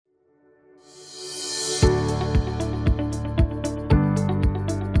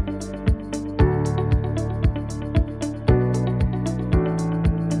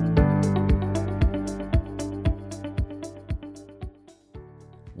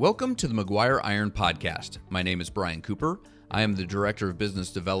Welcome to the Maguire Iron Podcast. My name is Brian Cooper. I am the Director of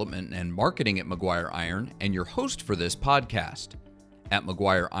Business Development and Marketing at Maguire Iron and your host for this podcast. At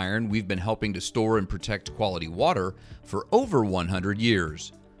Maguire Iron, we've been helping to store and protect quality water for over 100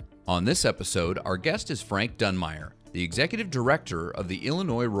 years. On this episode, our guest is Frank Dunmire, the Executive Director of the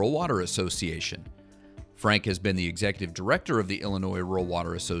Illinois Rural Water Association. Frank has been the Executive Director of the Illinois Rural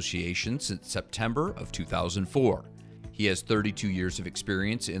Water Association since September of 2004. He has 32 years of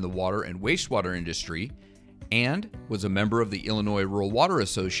experience in the water and wastewater industry and was a member of the Illinois Rural Water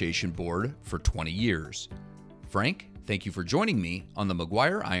Association Board for 20 years. Frank, thank you for joining me on the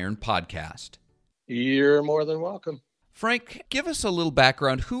Maguire Iron Podcast. You're more than welcome. Frank, give us a little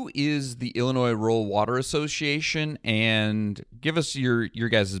background. Who is the Illinois Rural Water Association, and give us your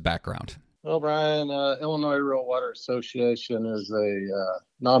guys' background. Well, Brian, Illinois Rural Water Association is a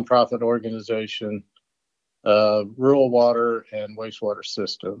nonprofit organization, rural water and wastewater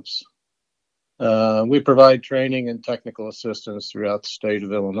systems. We provide training and technical assistance throughout the state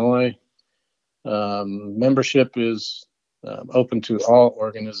of Illinois. Membership is open to all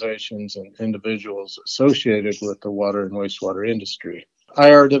organizations and individuals associated with the water and wastewater industry.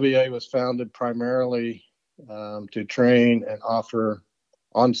 IRWA was founded primarily to train and offer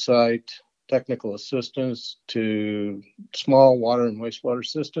on-site technical assistance to small water and wastewater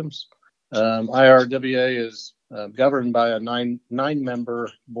systems. IRWA is governed by a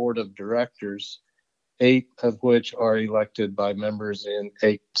nine-member board of directors, 8 of which are elected by members in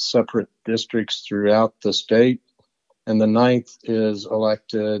 8 separate districts throughout the state, and the 9th is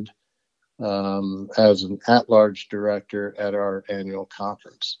elected as an at-large director at our annual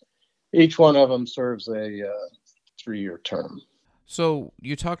conference. Each one of them serves a 3-year term. So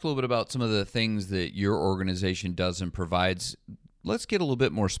you talked a little bit about some of the things that your organization does and provides. Let's get a little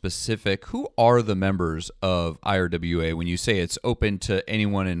bit more specific. Who are the members of IRWA when you say it's open to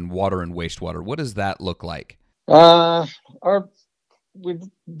anyone in water and wastewater? What does that look like? We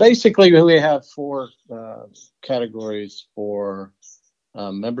have 4 categories for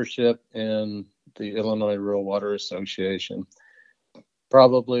membership in the Illinois Rural Water Association.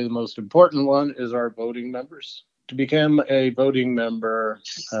 Probably the most important one is our voting members. To become a voting member,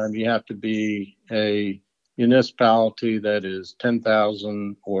 you have to be a municipality that is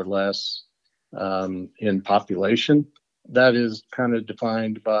 10,000 or less in population. That is kind of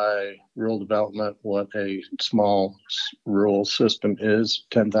defined by rural development, what a small rural system is,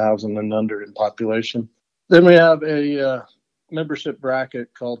 10,000 and under in population. Then we have a membership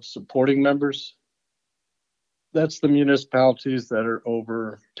bracket called supporting members. That's the municipalities that are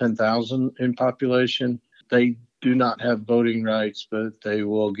over 10,000 in population. They do not have voting rights, but they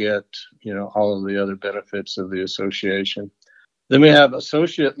will get, all of the other benefits of the association. Then we have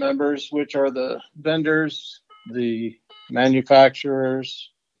associate members, which are the vendors, the manufacturers.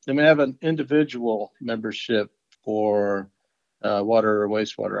 Then we have an individual membership for water or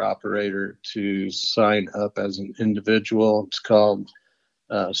wastewater operator to sign up as an individual. It's called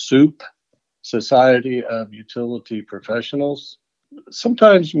SOUP, Society of Utility Professionals.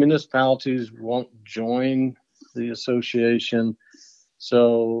 Sometimes municipalities won't join the association,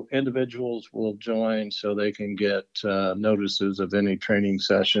 so individuals will join so they can get notices of any training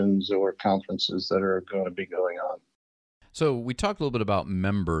sessions or conferences that are going to be going on. So we talked a little bit about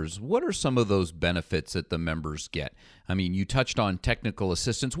members. What are some of those benefits that the members get? I mean, you touched on technical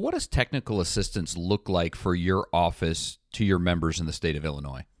assistance. What does technical assistance look like for your office to your members in the state of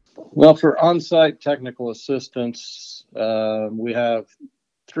Illinois? Well, for on-site technical assistance, we have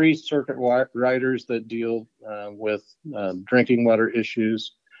 3 circuit riders that deal with drinking water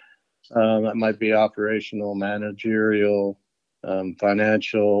issues. That might be operational, managerial,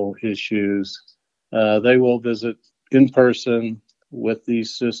 financial issues. They will visit in person with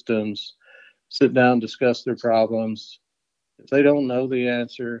these systems, sit down, discuss their problems. If they don't know the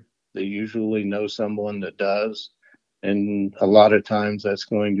answer, they usually know someone that does. And a lot of times that's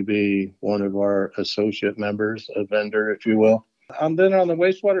going to be one of our associate members, a vendor, if you will. Then on the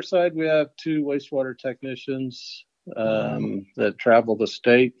wastewater side, we have 2 wastewater technicians that travel the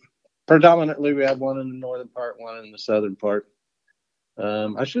state. Predominantly, we have one in the northern part, one in the southern part.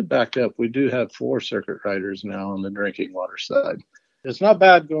 I should back up. We do have 4 circuit riders now on the drinking water side. It's not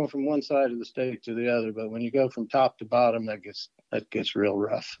bad going from one side of the state to the other, but when you go from top to bottom, that gets real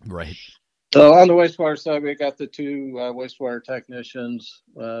rough. Right. So on the wastewater side, we got the 2 wastewater technicians.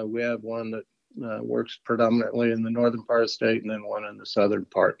 We have one that works predominantly in the northern part of the state, and then one in the southern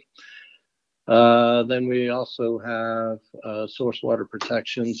part. Then we also have a source water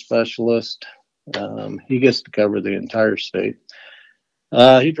protection specialist. He gets to cover the entire state.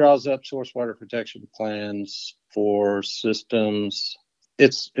 He draws up source water protection plans for systems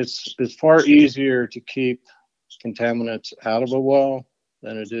it's far easier to keep contaminants out of a well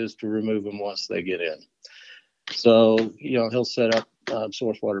than it is to remove them once they get in. So, he'll set up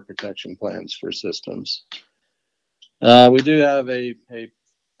source water protection plans for systems. We do have a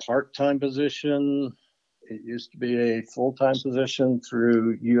part-time position. It used to be a full-time position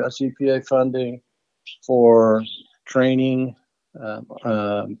through US EPA funding for training,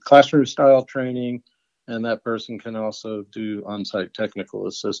 classroom-style training, and that person can also do on-site technical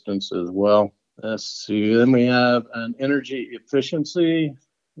assistance as well. Let's see. Then we have an energy efficiency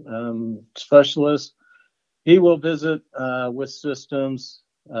specialist. He will visit with systems,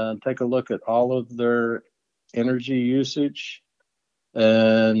 take a look at all of their energy usage,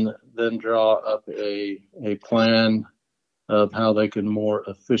 and then draw up a plan of how they can more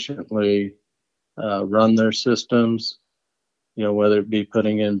efficiently run their systems, whether it be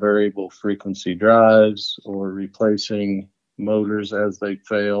putting in variable frequency drives or replacing motors as they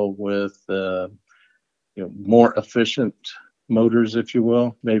fail with more efficient motors, if you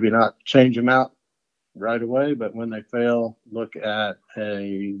will. Maybe not change them out right away, but when they fail, look at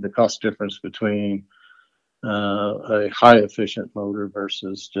the cost difference between a high efficient motor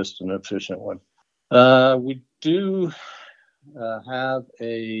versus just an efficient one. We do have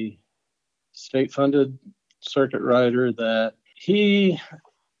a state funded circuit rider that he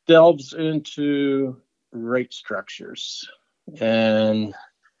delves into rate structures. And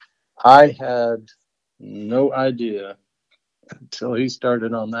I had no idea until he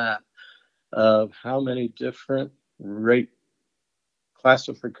started on that of how many different rate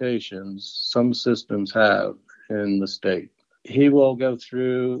classifications some systems have in the state. He will go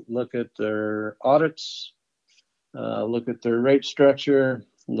through, look at their audits, look at their rate structure,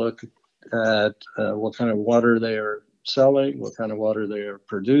 look at what kind of water they are selling, what kind of water they are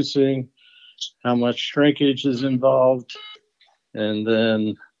producing, how much shrinkage is involved, and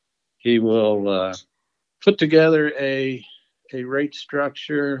then he will put together a rate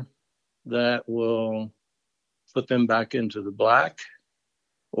structure that will put them back into the black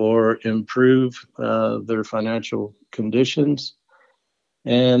or improve their financial conditions.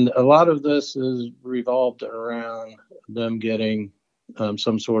 And a lot of this is revolved around them getting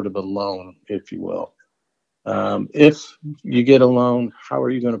some sort of a loan, if you will. If you get a loan, how are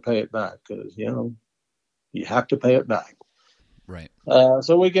you going to pay it back? Because, you have to pay it back. Right.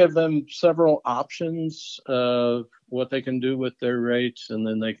 So we give them several options of what they can do with their rates, and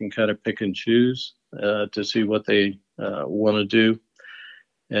then they can kind of pick and choose to see what they want to do.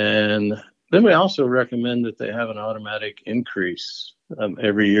 And then we also recommend that they have an automatic increase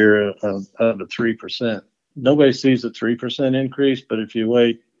every year of 3%. Nobody sees a 3% increase, but if you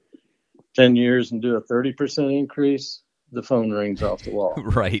wait 10 years and do a 30% increase, the phone rings off the wall.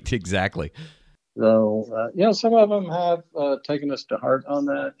 Right, exactly. So, some of them have taken us to heart on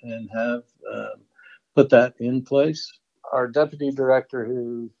that and have put that in place. Our deputy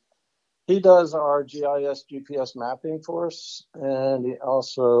director, he does our GIS GPS mapping for us, and he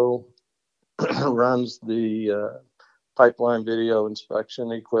also runs the pipeline video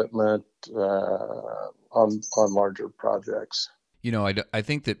inspection equipment on larger projects. I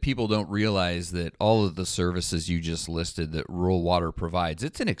think that people don't realize that all of the services you just listed that rural water provides,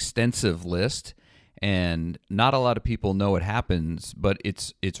 it's an extensive list, and not a lot of people know it happens, but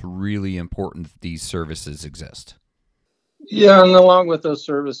it's really important that these services exist. Yeah, and along with those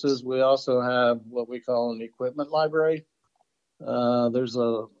services, we also have what we call an equipment library. There's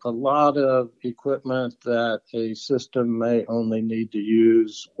a lot of equipment that a system may only need to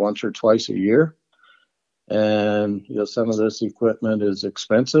use once or twice a year. And, some of this equipment is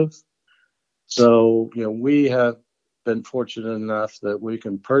expensive. So, we have been fortunate enough that we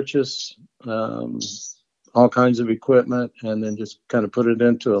can purchase all kinds of equipment and then just kind of put it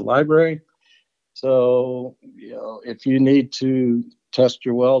into a library. So, if you need to test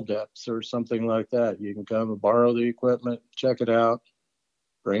your well depths or something like that, you can come and borrow the equipment, check it out,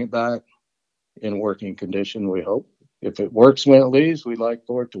 bring it back in working condition, we hope. If it works when it leaves, we'd like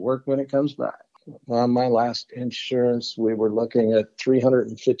for it to work when it comes back. On my last insurance, we were looking at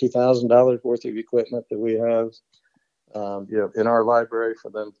 $350,000 worth of equipment that we have in our library for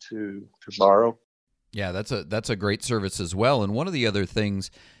them to borrow. Yeah, that's a great service as well. And one of the other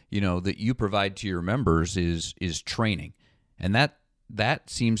things, that you provide to your members is training. And that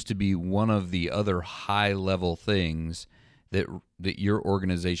seems to be one of the other high-level things that your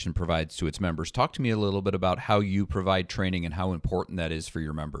organization provides to its members. Talk to me a little bit about how you provide training and how important that is for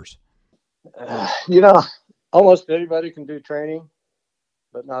your members. Almost everybody can do training,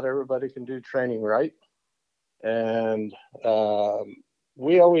 but not everybody can do training right. And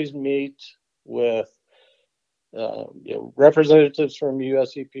we always meet with representatives from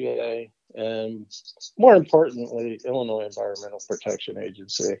US EPA, and more importantly, Illinois Environmental Protection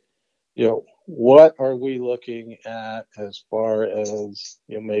Agency. What are we looking at as far as,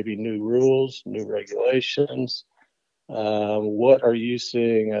 maybe new rules, new regulations? What are you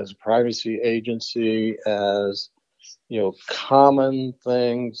seeing as a privacy agency as, common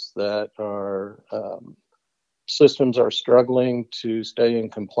things that our systems are struggling to stay in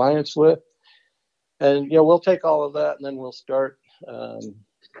compliance with? And, we'll take all of that and then we'll start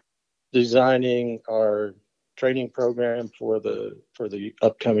designing our training program for the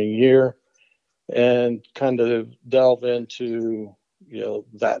upcoming year, and kind of delve into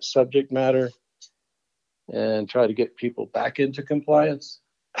that subject matter and try to get people back into compliance.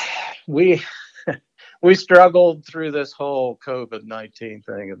 We we struggled through this whole COVID-19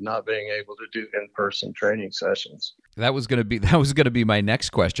 thing of not being able to do in-person training sessions. That was going to be my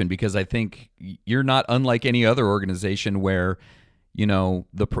next question, because I think you're not unlike any other organization where,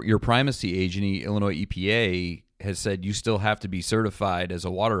 your primacy agency, Illinois EPA, has said you still have to be certified as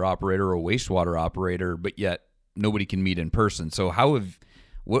a water operator or a wastewater operator, but yet nobody can meet in person. So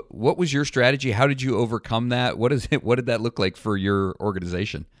what was your strategy? How did you overcome that? What did that look like for your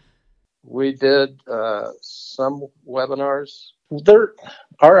organization? We did some webinars. There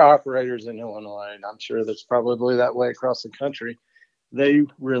are operators in Illinois, and I'm sure that's probably that way across the country. They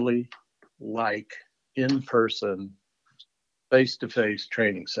really like in-person, face-to-face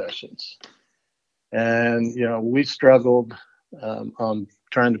training sessions. And, we struggled on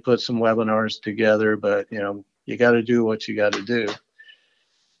trying to put some webinars together, but, you got to do what you got to do.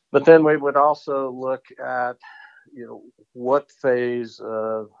 But then we would also look at, what phase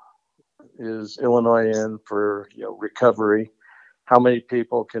is Illinois in for, recovery? How many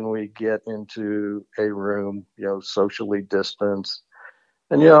people can we get into a room, socially distanced?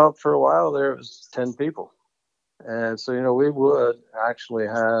 And, for a while there was 10 people. And so, we would actually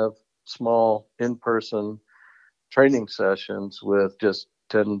have small in-person training sessions with just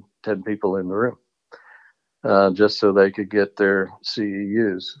 10 people in the room, just so they could get their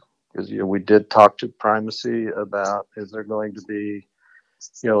CEUs. Because, we did talk to primacy about, is there going to be,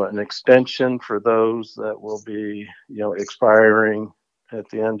 an extension for those that will be, expiring at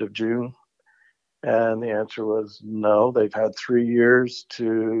the end of June? And the answer was no. They've had 3 years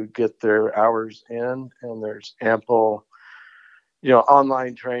to get their hours in, and there's ample,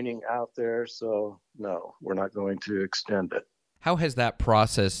 online training out there. So no, we're not going to extend it. How has that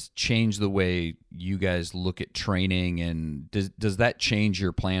process changed the way you guys look at training, and does that change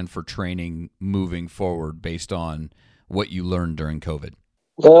your plan for training moving forward based on what you learned during COVID?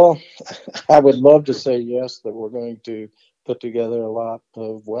 Well, I would love to say yes, that we're going to put together a lot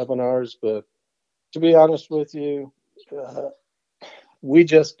of webinars, but to be honest with you, we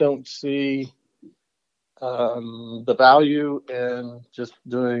just don't see the value in just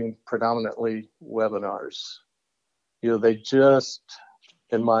doing predominantly webinars. They just,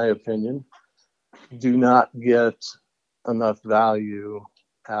 in my opinion, do not get enough value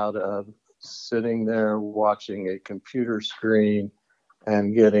out of sitting there watching a computer screen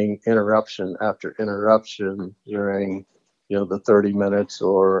and getting interruption after interruption during, the 30 minutes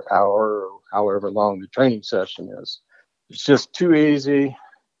or hour or however long the training session is. It's just too easy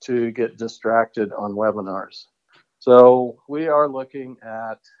to get distracted on webinars. So we are looking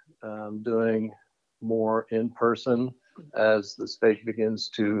at doing more in person as the state begins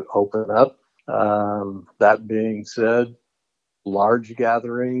to open up. That being said, large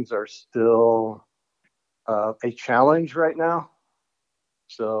gatherings are still a challenge right now.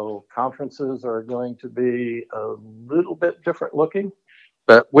 So conferences are going to be a little bit different looking,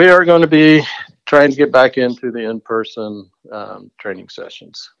 but we are going to be trying to get back into the in-person training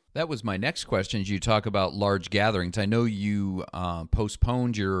sessions. That was my next question. You talk about large gatherings. I know you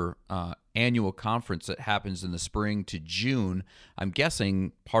postponed your annual conference that happens in the spring to June. I'm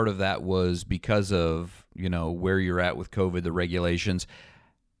guessing part of that was because of, where you're at with COVID, the regulations.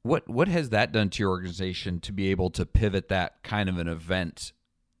 What has that done to your organization to be able to pivot that kind of an event,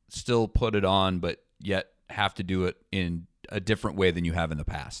 still put it on, but yet have to do it in a different way than you have in the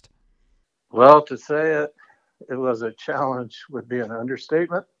past? Well, to say it was a challenge would be an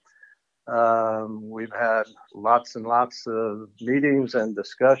understatement. We've had lots and lots of meetings and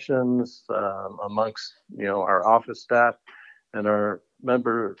discussions amongst, our office staff and our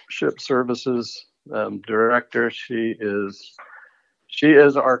membership services director. She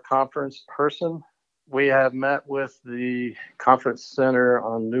is our conference person. We have met with the conference center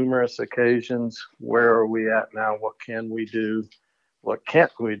on numerous occasions. Where are we at now? What can we do? What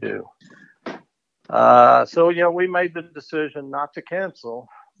can't we do? So, we made the decision not to cancel,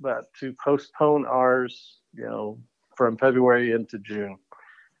 but to postpone ours, from February into June,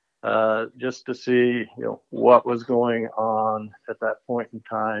 just to see, what was going on at that point in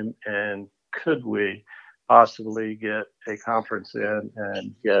time, and could we possibly get a conference in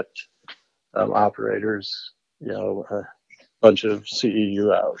and get operators, a bunch of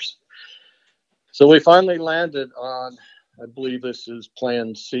CEU hours. So we finally landed on, I believe this is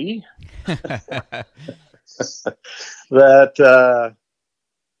Plan C, that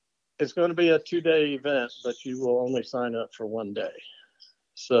it's going to be a 2-day event, but you will only sign up for 1 day.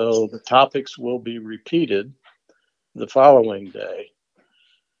 So the topics will be repeated the following day.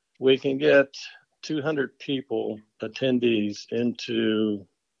 We can get 200 people, attendees, into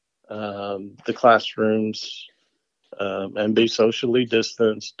the classrooms and be socially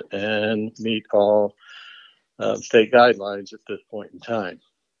distanced and meet all state guidelines at this point in time.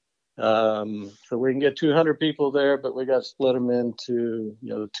 So we can get 200 people there, but we got to split them into,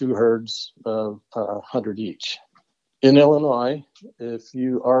 2 herds of 100 each. In Illinois, if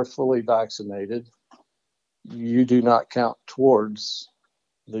you are fully vaccinated, you do not count towards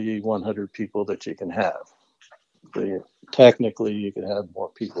the 100 people that you can have. Technically, you can have more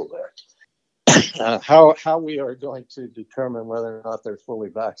people there. How we are going to determine whether or not they're fully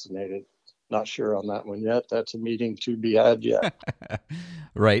vaccinated, not sure on that one yet. That's a meeting to be had yet.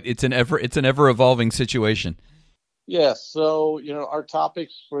 Right. It's an ever evolving situation. Yes. So, our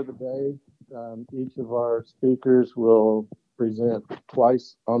topics for the day, each of our speakers will present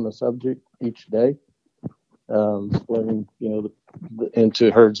twice on the subject each day, splitting,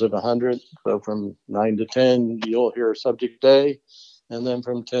 into herds of 100. So from 9 to 10, you'll hear subject A, and then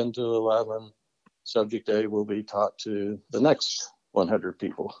from 10 to 11, subject A will be taught to the next 100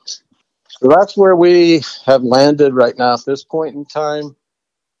 people. So that's where we have landed right now at this point in time.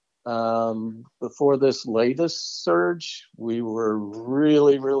 Before this latest surge, we were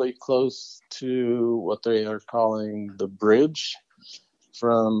really, really close to what they are calling the bridge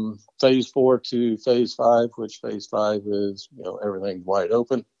from phase 4 to phase 5, which phase 5 is, everything wide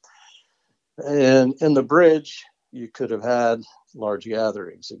open. And in the bridge, you could have had large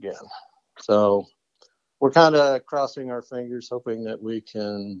gatherings again. So we're kind of crossing our fingers, hoping that we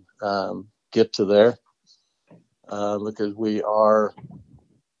can get to there, because we are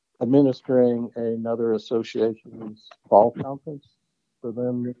administering another association's fall conference for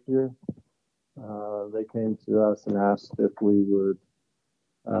them this year. They came to us and asked if we would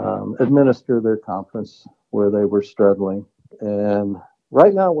administer their conference where they were struggling. And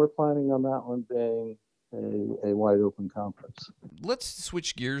right now we're planning on that one being a wide open conference. Let's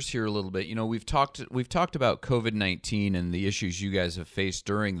switch gears here a little bit. We've talked about COVID-19 and the issues you guys have faced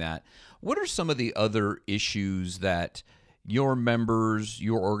during that. What are some of the other issues that your members,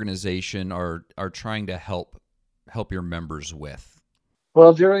 your organization are trying to help your members with?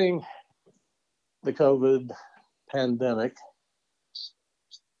 Well, during the COVID pandemic,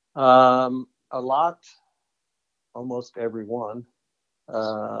 a lot, almost everyone,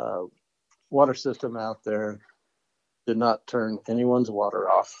 water system out there did not turn anyone's water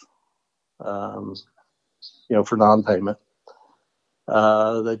off, for non-payment.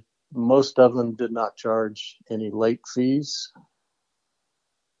 Most of them did not charge any late fees.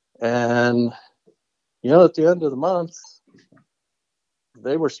 And, at the end of the month,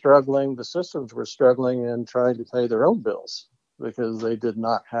 they were struggling, the systems were struggling in trying to pay their own bills because they did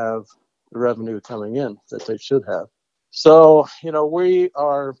not have the revenue coming in that they should have. So, we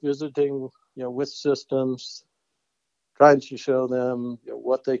are visiting, with systems, trying to show them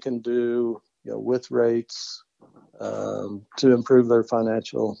what they can do, with rates to improve their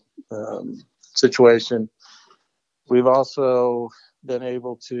financial situation. We've also been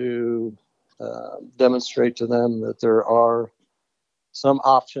able to demonstrate to them that there are some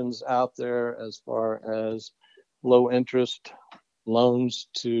options out there as far as low interest loans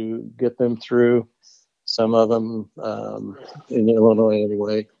to get them through. Some of them, in Illinois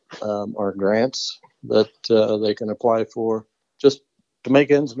anyway, are grants that they can apply for just to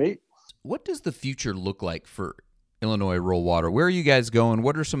make ends meet. What does the future look like for Illinois Rural Water? Where are you guys going?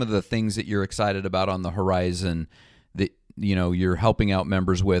 What are some of the things that you're excited about on the horizon that you're helping out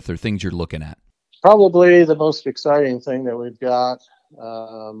members with, or things you're looking at? Probably the most exciting thing that we've got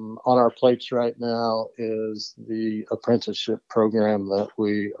on our plates right now is the apprenticeship program that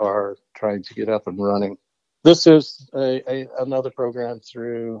we are trying to get up and running. This is another program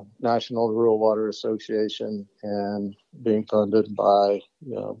through National Rural Water Association and being funded by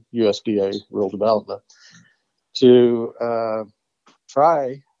USDA Rural Development to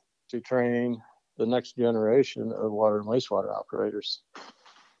try to train the next generation of water and wastewater operators.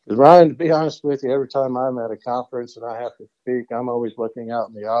 Ryan, to be honest with you, every time I'm at a conference and I have to speak, I'm always looking out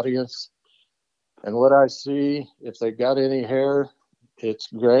in the audience. And what I see, if they've got any hair, it's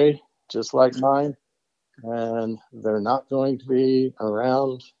gray, just like mine. And they're not going to be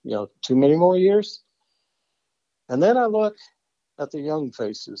around, too many more years. And then I look at the young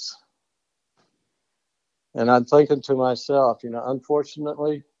faces. And I'm thinking to myself,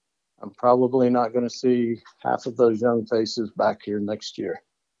 unfortunately, I'm probably not going to see half of those young faces back here next year.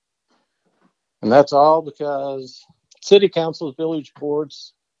 And that's all because city councils, village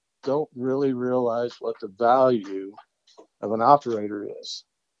boards don't really realize what the value of an operator is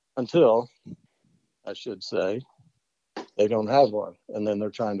until, I should say, they don't have one. And then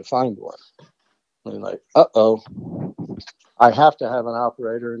they're trying to find one. And they're like, I have to have an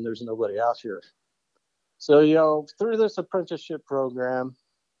operator and there's nobody out here. So, through this apprenticeship program,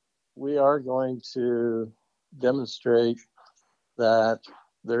 we are going to demonstrate that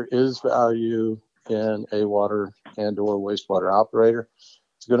there is value in a water and or wastewater operator.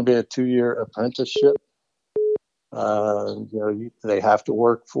 It's going to be a 2-year apprenticeship. They have to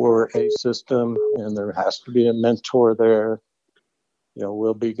work for a system and there has to be a mentor there.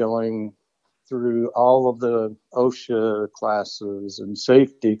 We'll be going through all of the OSHA classes and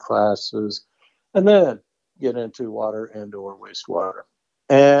safety classes and then get into water and or wastewater.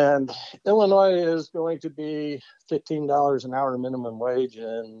 And Illinois is going to be $15 an hour minimum wage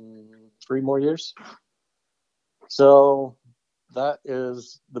in 3 more years. So that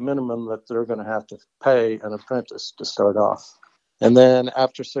is the minimum that they're going to have to pay an apprentice to start off. And then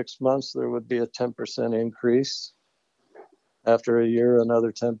after 6 months, there would be a 10% increase. After a year,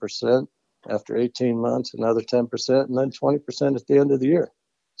 another 10%. After 18 months, another 10%, and then 20% at the end of the year.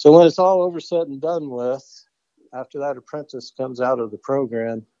 So when it's all over, said and done with, after that apprentice comes out of the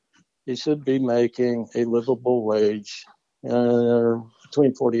program, he should be making a livable wage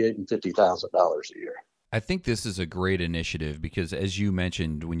between $48,000 and $50,000 a year. I think this is a great initiative because, as you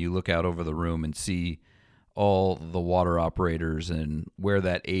mentioned, when you look out over the room and see all the water operators and where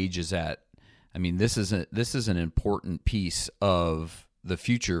that age is at, I mean, this is an important piece of the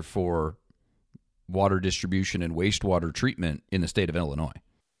future for water distribution and wastewater treatment in the state of Illinois.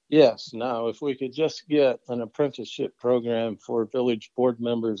 Yes. Now, if we could just get an apprenticeship program for village board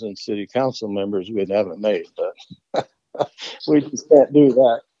members and city council members, we'd have it made, but we just can't do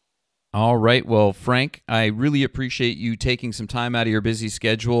that. All right. Well, Frank, I really appreciate you taking some time out of your busy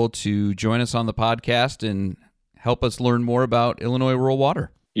schedule to join us on the podcast and help us learn more about Illinois rural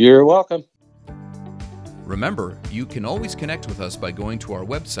water. You're welcome. Remember, you can always connect with us by going to our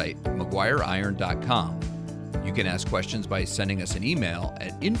website, maguireiron.com. You can ask questions by sending us an email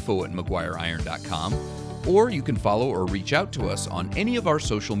at info@maguireiron.com, or you can follow or reach out to us on any of our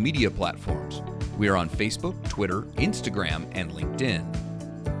social media platforms. We are on Facebook, Twitter, Instagram, and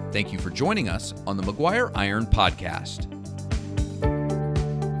LinkedIn. Thank you for joining us on the Maguire Iron Podcast.